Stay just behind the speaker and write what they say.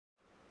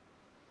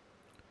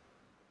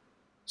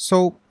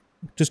So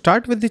to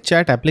start with the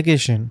chat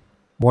application,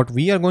 what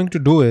we are going to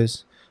do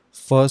is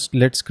first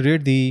let's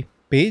create the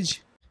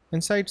page.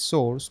 Inside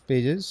source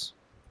pages,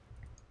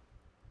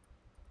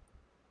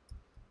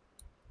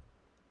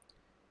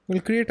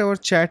 we'll create our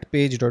chat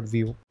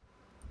page.view.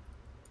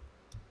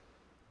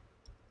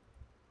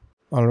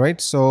 All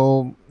right,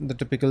 so the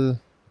typical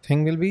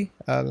thing will be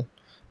I'll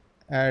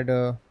add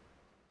a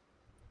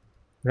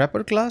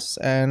wrapper class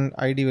and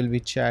ID will be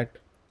chat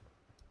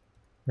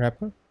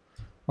wrapper.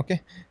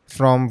 Okay,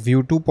 from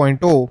Vue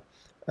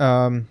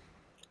 2.0,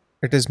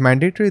 it is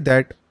mandatory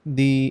that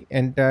the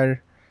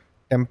entire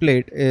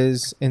template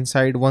is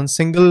inside one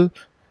single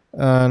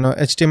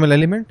HTML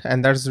element,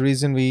 and that's the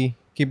reason we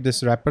keep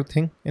this wrapper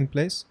thing in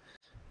place.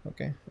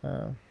 Okay,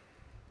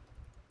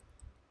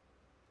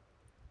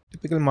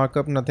 typical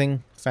markup,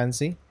 nothing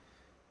fancy.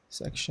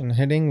 Section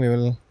heading, we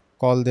will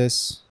call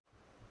this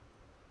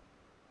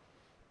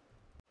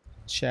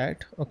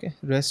chat. Okay,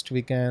 rest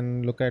we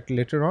can look at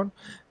later on.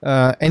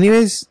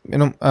 Anyways,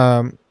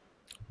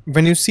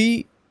 when you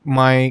see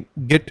my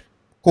git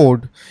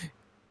code,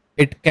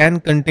 it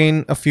can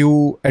contain a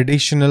few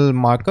additional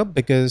markup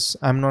because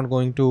I'm not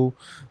going to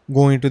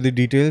go into the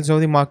details of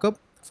the markup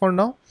for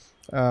now.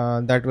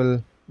 That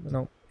will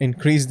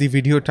increase the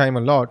video time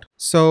a lot.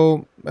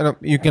 So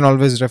you can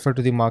always refer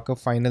to the markup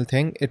final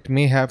thing. It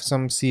may have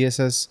some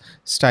CSS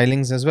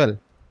stylings as well.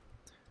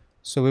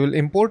 So we will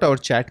import our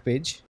chat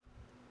page.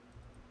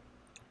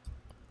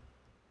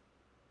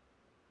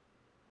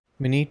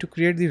 We need to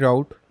create the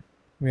route.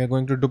 We are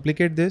going to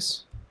duplicate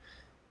this.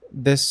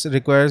 This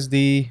requires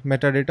the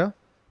metadata.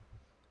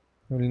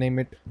 We'll name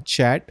it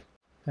chat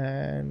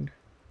and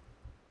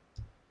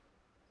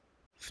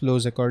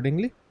flows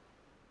accordingly.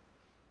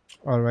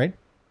 All right,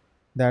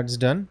 that's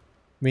done.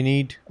 We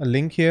need a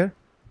link here.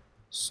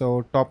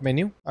 So top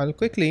menu, I'll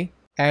quickly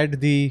add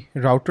the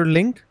router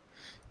link.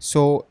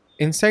 So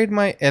inside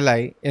my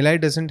li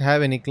doesn't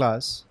have any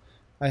class.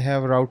 I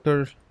have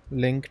router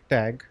link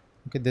tag.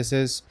 Okay, this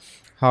is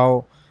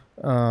how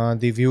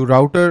the Vue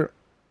router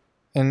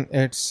in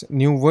its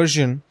new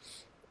version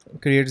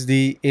creates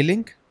the a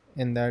link.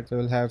 In that we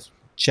will have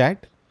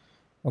chat.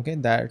 Okay,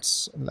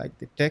 that's like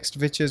the text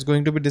which is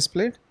going to be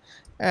displayed,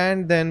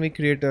 and then we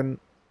create an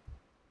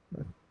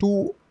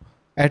to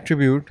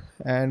attribute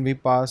and we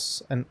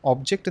pass an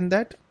object in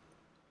that.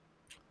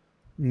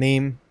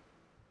 Name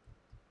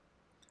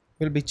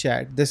will be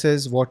chat. This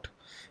is what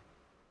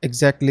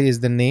exactly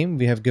is the name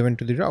we have given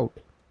to the route.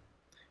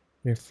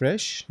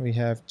 Refresh, we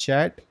have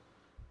chat.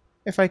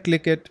 If I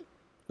click it,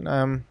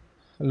 I'm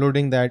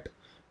loading that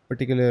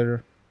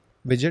particular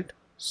widget.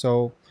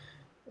 So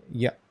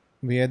yeah,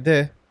 we are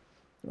there.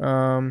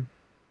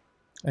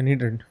 I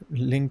need a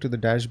link to the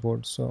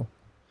dashboard, so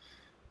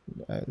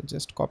I'll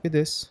just copy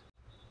this.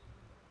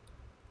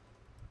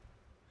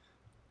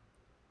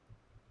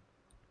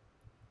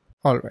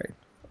 All right,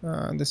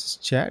 this is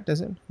chat,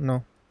 is it?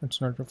 No, it's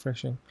not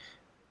refreshing.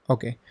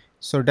 Okay,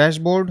 so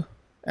dashboard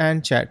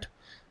and chat,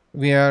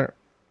 we are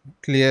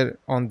clear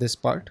on this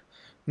part.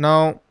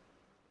 Now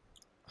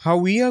how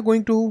we are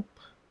going to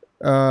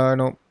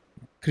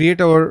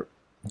create our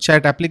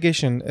chat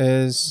application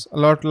is a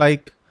lot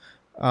like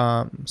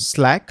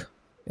Slack,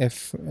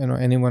 if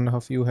any one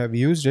of you have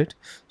used it.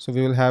 So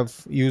we will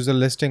have user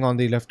listing on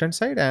the left hand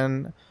side,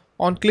 and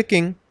on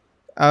clicking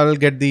I'll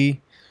get the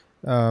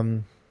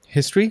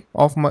history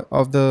of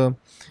the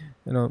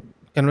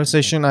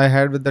conversation I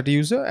had with that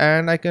user,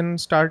 and I can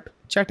start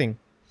chatting.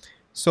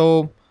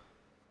 So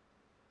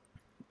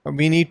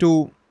we need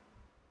to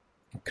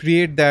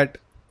create that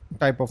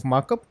type of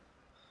markup.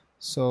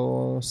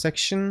 So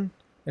section,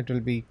 it will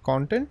be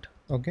content.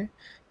 Okay,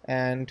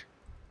 and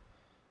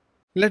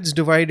let's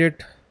divide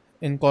it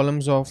in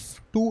columns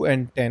of 2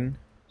 and 10.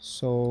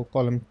 So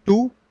column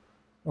 2,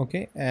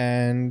 okay,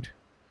 and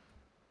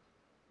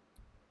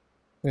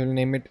we'll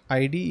name it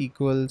id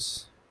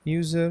equals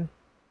user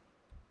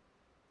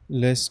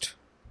list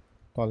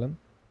column,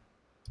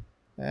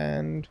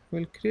 and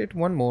we'll create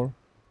one more.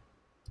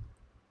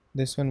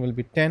 This one will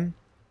be 10,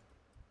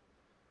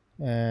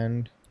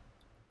 and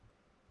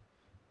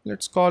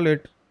let's call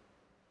it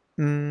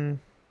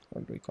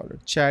what do we call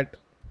it, chat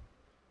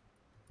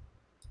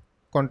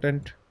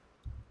content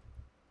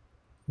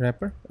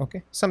wrapper.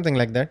 Okay, something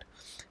like that.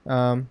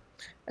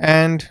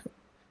 And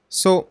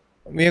so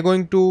we are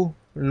going to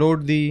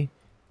load the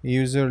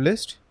user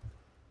list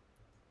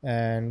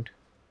and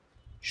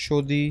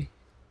show the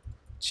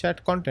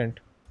chat content.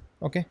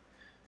 Okay,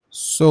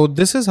 so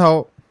this is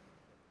how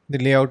the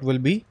layout will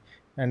be,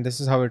 and this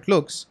is how it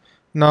looks.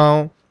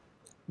 Now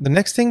the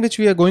next thing which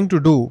we are going to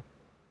do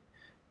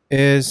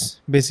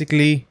is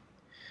basically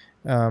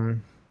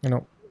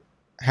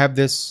have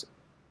this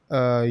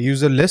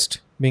user list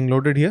being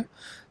loaded here.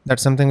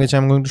 That's something which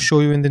I'm going to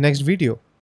show you in the next video.